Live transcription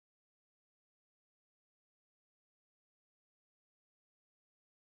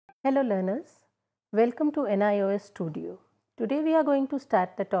Hello learners, welcome to NIOS Studio. Today we are going to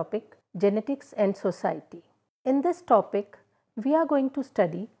start the topic Genetics and Society. In this topic, we are going to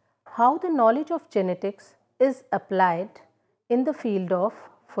study how the knowledge of genetics is applied in the field of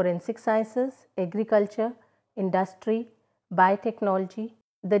forensic sciences, agriculture, industry, biotechnology.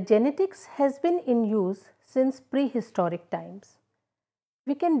 The genetics has been in use since prehistoric times.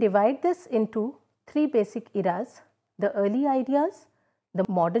 We can divide this into three basic eras: the early ideas, the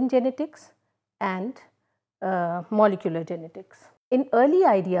modern genetics, and molecular genetics. In early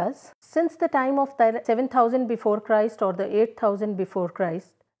ideas, since the time of the 7000 before Christ or the 8000 before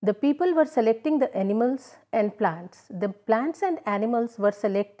Christ, the people were selecting the animals and plants. The plants and animals were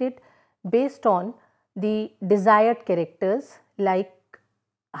selected based on the desired characters like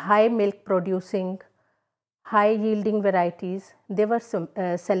high milk producing, high yielding varieties. They were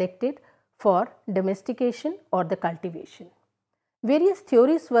selected for domestication or the cultivation. Various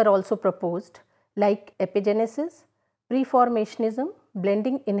theories were also proposed like epigenesis, preformationism,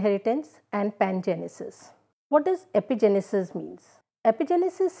 blending inheritance, and pangenesis. What does epigenesis means?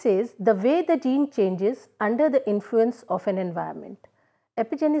 Epigenesis says the way the gene changes under the influence of an environment.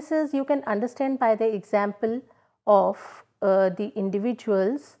 Epigenesis you can understand by the example of the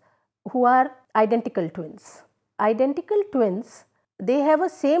individuals who are identical twins. Identical twins, they have a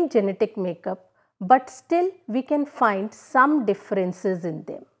same genetic makeup, but still we can find some differences in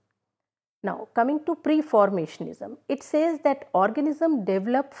them. Now coming to preformationism, it says that organisms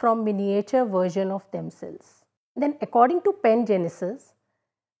develop from miniature version of themselves. Then according to pangenesis,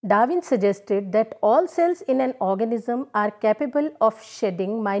 Darwin suggested that all cells in an organism are capable of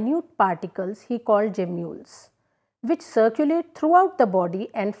shedding minute particles he called gemmules, which circulate throughout the body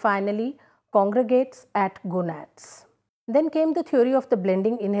and finally congregates at gonads. Then came the theory of the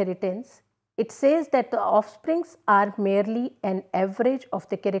blending inheritance. It says that the offsprings are merely an average of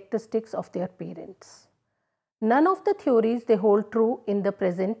the characteristics of their parents. None of the theories they hold true in the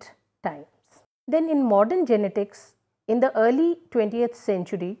present times. Then in modern genetics, in the early 20th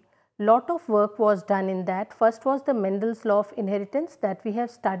century, lot of work was done in that. First was the Mendel's law of inheritance that we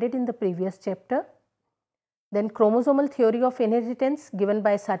have studied in the previous chapter. Then chromosomal theory of inheritance given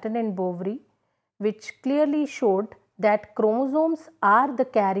by Sutton and Boveri, which clearly showed that chromosomes are the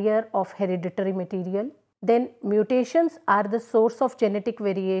carrier of hereditary material. Then mutations are the source of genetic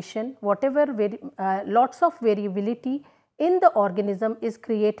variation. Lots of variability in the organism is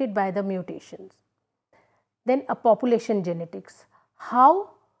created by the mutations. Then a population genetics,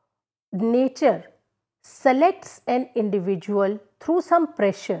 how nature selects an individual through some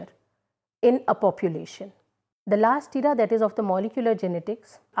pressure in a population. The last era, that is of the molecular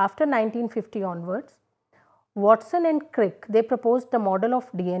genetics, after 1950 onwards, Watson and Crick, they proposed the model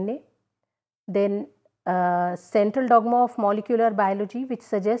of DNA, then central dogma of molecular biology, which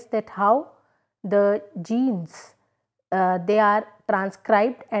suggests that how the genes they are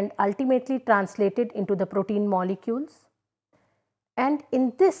transcribed and ultimately translated into the protein molecules. And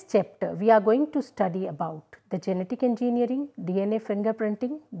in this chapter, we are going to study about the genetic engineering, DNA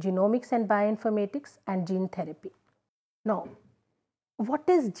fingerprinting, genomics and bioinformatics, and gene therapy. Now, what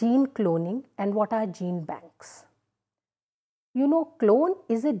is gene cloning and what are gene banks? You know, clone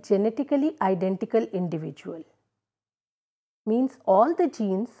is a genetically identical individual. Means all the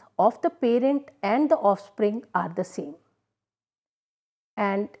genes of the parent and the offspring are the same.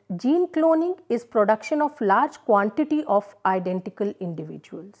 And gene cloning is production of large quantity of identical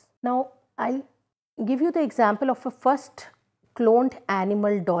individuals. Now, I'll give you the example of a first cloned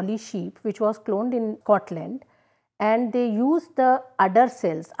animal, dolly sheep, which was cloned in Scotland. And they use the udder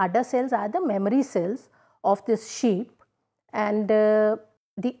cells. Udder cells are the memory cells of this sheep, and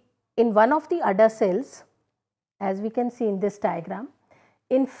in one of the udder cells, as we can see in this diagram,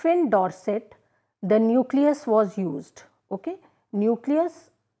 in fin dorset, the nucleus was used. Okay, nucleus,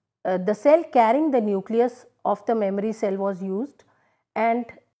 the cell carrying the nucleus of the memory cell was used, and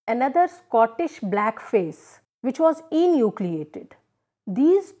another Scottish black face, which was enucleated.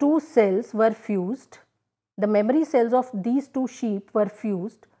 These two cells were fused. The memory cells of these two sheep were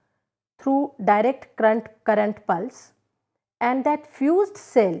fused through direct current pulse, and that fused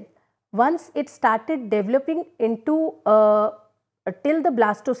cell, once it started developing into till the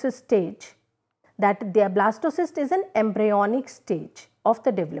blastocyst stage, that the blastocyst is an embryonic stage of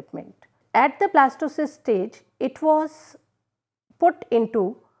the development. At the blastocyst stage, it was put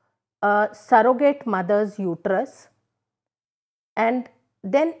into a surrogate mother's uterus, and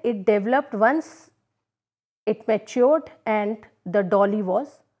then it developed once it matured and the dolly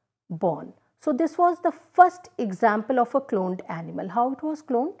was born. So this was the first example of a cloned animal. How it was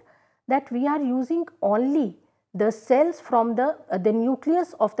cloned? That we are using only the cells from the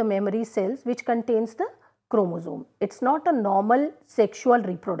nucleus of the memory cells which contains the chromosome. It's not a normal sexual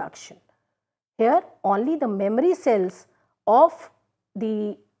reproduction. Here only the memory cells of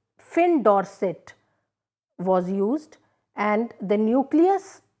the fin dorset was used, and the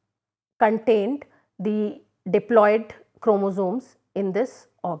nucleus contained the diploid chromosomes in this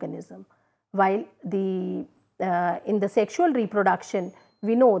organism. While in the sexual reproduction,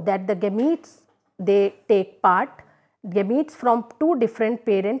 we know that the gametes, they take part, gametes from two different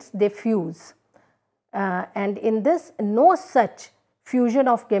parents, they fuse, and in this no such fusion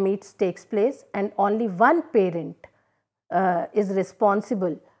of gametes takes place, and only one parent is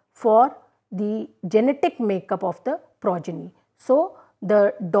responsible for the genetic makeup of the progeny. So,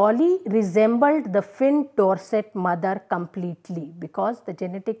 the dolly resembled the fin dorset mother completely because the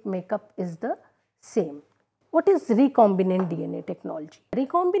genetic makeup is the same. What is recombinant DNA technology?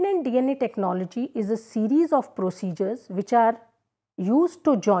 Recombinant DNA technology is a series of procedures which are used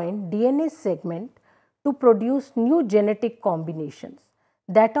to join DNA segment to produce new genetic combinations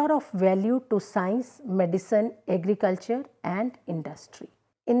that are of value to science, medicine, agriculture and industry.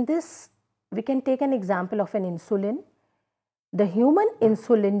 In this, we can take an example of an insulin. The human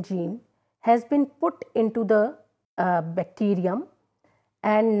insulin gene has been put into the bacterium,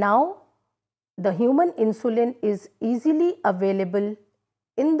 and now the human insulin is easily available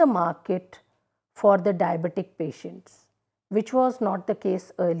in the market for the diabetic patients, which was not the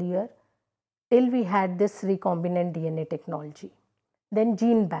case earlier till we had this recombinant DNA technology. Then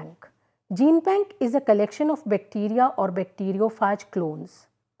gene bank. Gene bank is a collection of bacteria or bacteriophage clones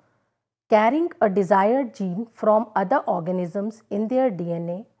carrying a desired gene from other organisms in their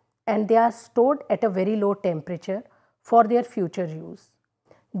DNA, and they are stored at a very low temperature for their future use.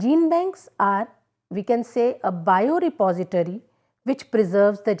 Gene banks are, we can say, a biorepository which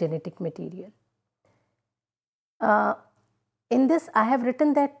preserves the genetic material. In this, I have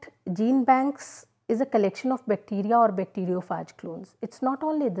written that gene banks is a collection of bacteria or bacteriophage clones. It's not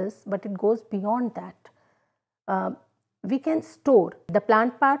only this, but it goes beyond that. We can store the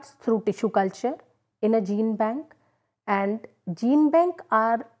plant parts through tissue culture in a gene bank, and gene bank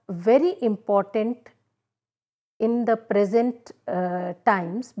are very important in the present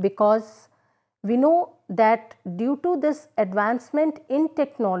times because we know that due to this advancement in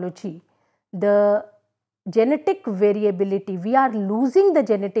technology, the genetic variability, we are losing the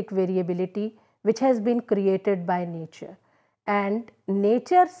genetic variability which has been created by nature, and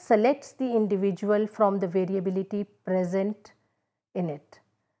nature selects the individual from the variability present in it.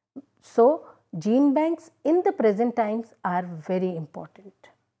 So, gene banks in the present times are very important.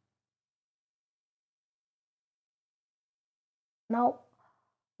 Now,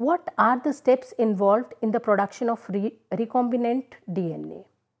 what are the steps involved in the production of recombinant DNA?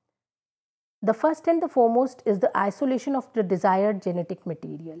 The first and the foremost is the isolation of the desired genetic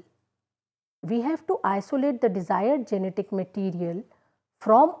material. We have to isolate the desired genetic material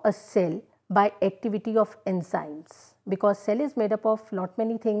from a cell by activity of enzymes, because cell is made up of lot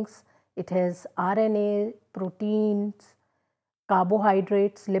many things. It has RNA, proteins,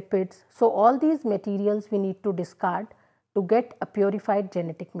 carbohydrates, lipids. So, all these materials we need to discard to get a purified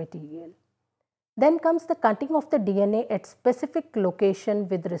genetic material. Then comes the cutting of the DNA at specific location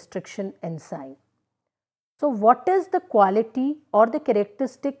with restriction enzyme. So, what is the quality or the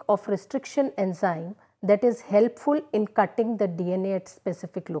characteristic of restriction enzyme that is helpful in cutting the DNA at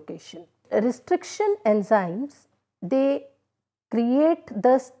specific location? Restriction enzymes, they create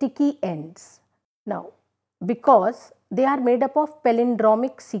the sticky ends. Now, because they are made up of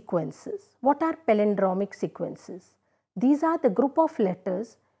palindromic sequences. What are palindromic sequences? These are the group of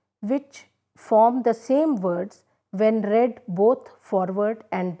letters which form the same words when read both forward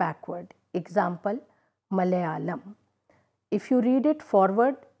and backward. Example, Malayalam. If you read it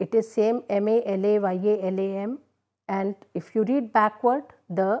forward, it is same M-A-L-A-Y-A-L-A-M, and if you read backward,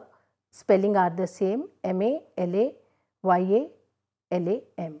 the spelling are the same M-A-L-A-Y-A-L-A-M,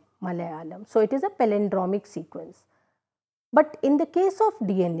 Malayalam. So, it is a palindromic sequence. But in the case of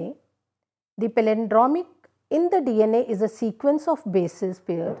DNA, the palindromic in the DNA is a sequence of base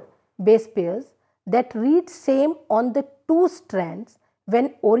pairs that read same on the two strands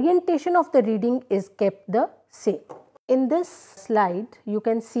when orientation of the reading is kept the same. In this slide, you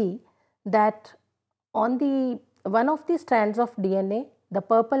can see that on the one of the strands of DNA, the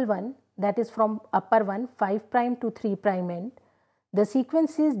purple one, that is from upper one 5' to 3' end, the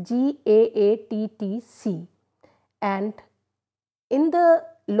sequence is GAATTC, and in the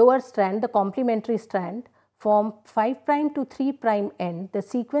lower strand, the complementary strand, from 5' to 3' end, the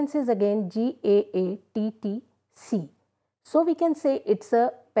sequence is again GAATTC. So, we can say it is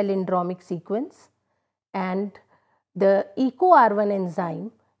a palindromic sequence, and the EcoR1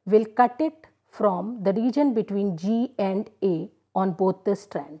 enzyme will cut it from the region between G and A on both the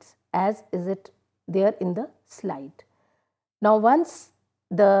strands, as is it there in the slide. Now once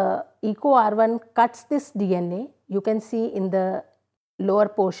the EcoR1 cuts this DNA, you can see in the lower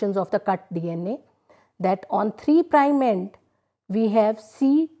portions of the cut DNA that on 3' end we have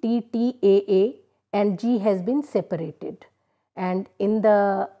CTTAA and G has been separated, and in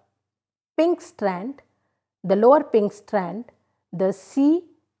the pink strand, the lower pink strand, the CTTAA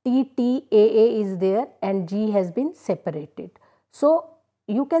is there and G has been separated. So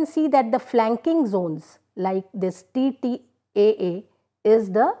you can see that the flanking zones like this TTAA is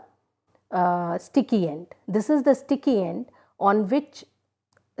the sticky end. This is the sticky end on which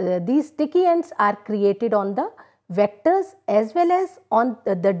these sticky ends are created on the vectors as well as on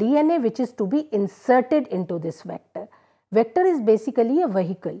the DNA which is to be inserted into this vector. Vector is basically a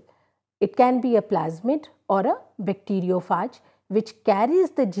vehicle. It can be a plasmid or a bacteriophage which carries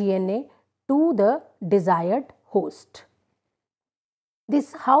the DNA to the desired host.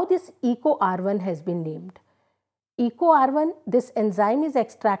 How this EcoR1 has been named. EcoR1, this enzyme is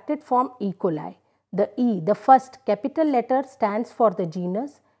extracted from E. coli. The E, the first capital letter, stands for the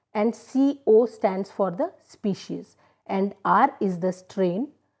genus and CO stands for the species, and R is the strain,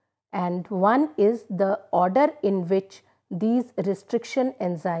 and 1 is the order in which these restriction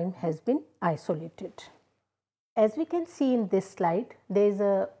enzyme has been isolated. As we can see in this slide, there is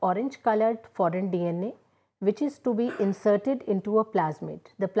a orange colored foreign DNA which is to be inserted into a plasmid.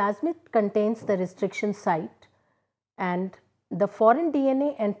 The plasmid contains the restriction site, and the foreign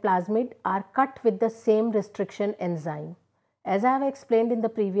DNA and plasmid are cut with the same restriction enzyme, as I have explained in the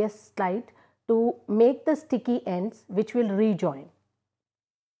previous slide, to make the sticky ends which will rejoin,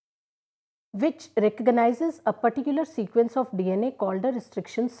 which recognizes a particular sequence of DNA called a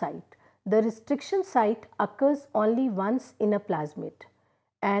restriction site. The restriction site occurs only once in a plasmid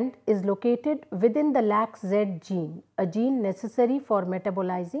and is located within the LAC-Z gene, a gene necessary for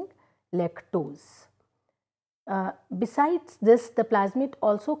metabolizing lactose. Besides this, the plasmid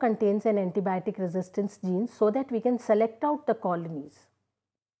also contains an antibiotic resistance gene so that we can select out the colonies.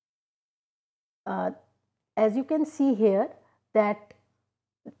 As you can see here that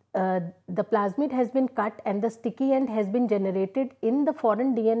the plasmid has been cut and the sticky end has been generated in the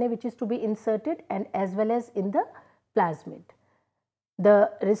foreign DNA which is to be inserted and as well as in the plasmid.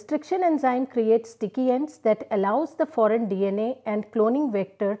 The restriction enzyme creates sticky ends that allows the foreign DNA and cloning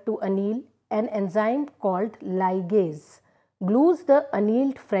vector to anneal. An enzyme called ligase glues the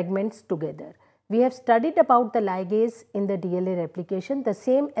annealed fragments together. We have studied about the ligase in the DLA replication. The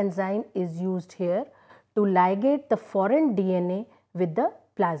same enzyme is used here to ligate the foreign DNA with the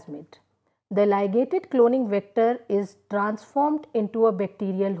plasmid. The ligated cloning vector is transformed into a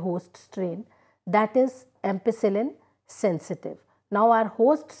bacterial host strain that is ampicillin sensitive. Now our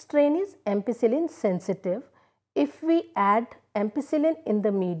host strain is ampicillin sensitive. If we add ampicillin in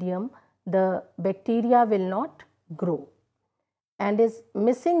the medium, the bacteria will not grow and is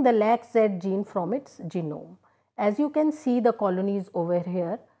missing the LAC-Z gene from its genome. As you can see the colonies over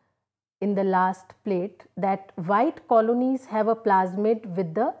here in the last plate, that white colonies have a plasmid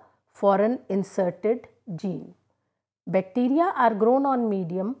with the foreign inserted gene. Bacteria are grown on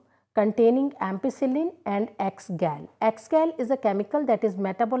medium containing ampicillin and X-gal. X-gal is a chemical that is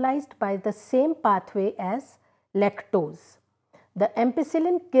metabolized by the same pathway as lactose. The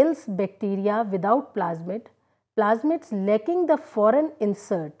ampicillin kills bacteria without plasmid. Plasmids lacking the foreign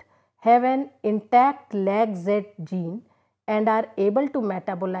insert have an intact LAC-Z gene and are able to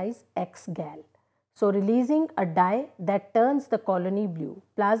metabolize X-gal, so releasing a dye that turns the colony blue.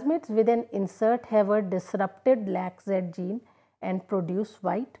 Plasmids with an insert have a disrupted LAC-Z gene and produce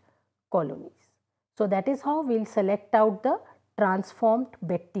white colonies. So that is how we will select out the transformed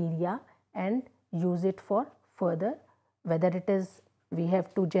bacteria and use it for further, whether it is we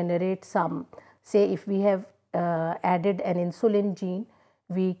have to generate some, say if we have added an insulin gene,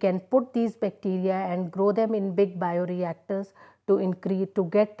 we can put these bacteria and grow them in big bioreactors to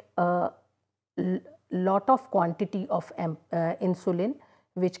get a lot of quantity of insulin,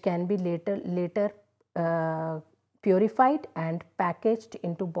 which can be later purified and packaged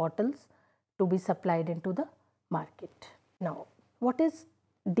into bottles to be supplied into the market. Now, what is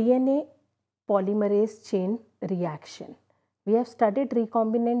DNA polymerase chain reaction? We have studied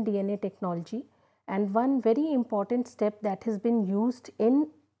recombinant DNA technology, and one very important step that has been used in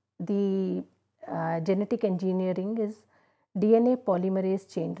the genetic engineering is DNA polymerase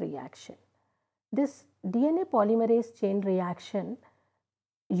chain reaction. This DNA polymerase chain reaction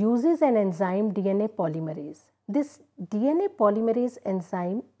uses an enzyme DNA polymerase This DNA polymerase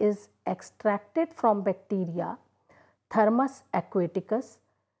enzyme is extracted from bacteria Thermus aquaticus,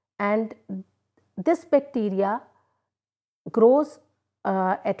 and this bacteria grows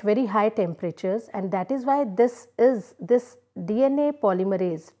at very high temperatures, and that is why this DNA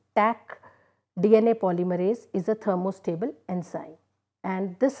polymerase, TAC DNA polymerase, is a thermostable enzyme,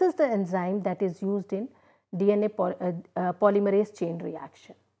 and this is the enzyme that is used in DNA polymerase chain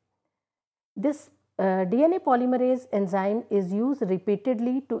reaction. This DNA polymerase enzyme is used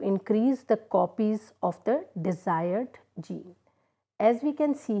repeatedly to increase the copies of the desired gene. As we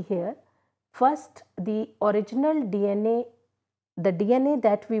can see here, first the original DNA, the DNA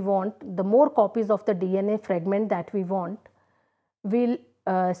that we want, the more copies of the DNA fragment that we want will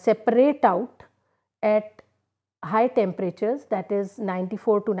separate out at high temperatures, that is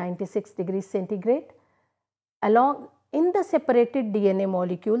 94 to 96 degrees centigrade. Along in the separated DNA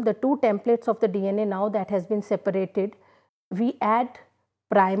molecule, the two templates of the DNA now that has been separated, we add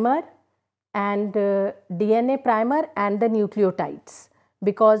primer and DNA primer and the nucleotides,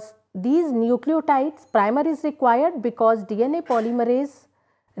 because these nucleotides, primer is required because DNA polymerase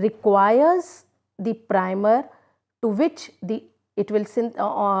requires the primer to which it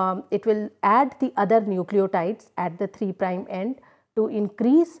will add the other nucleotides at the 3' end to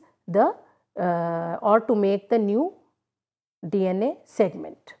increase the or to make the new DNA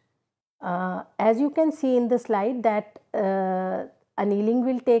segment. As you can see in the slide that annealing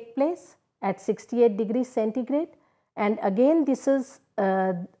will take place at 68 degrees centigrade, and again this is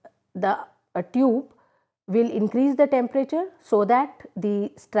the tube will increase the temperature so that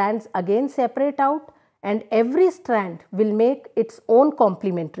the strands again separate out, and every strand will make its own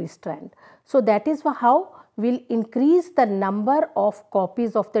complementary strand. So that is how we'll increase the number of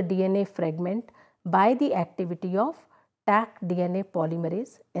copies of the DNA fragment by the activity of TAC DNA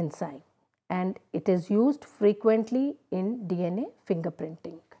polymerase enzyme, and it is used frequently in DNA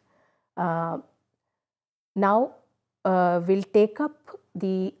fingerprinting. Now we'll take up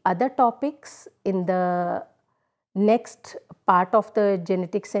the other topics in the next part of the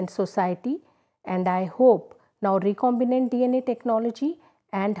genetics and society, and I hope now recombinant DNA technology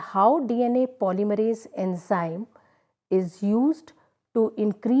and how DNA polymerase enzyme is used to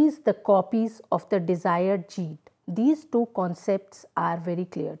increase the copies of the desired gene. These two concepts are very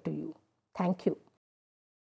clear to you. Thank you.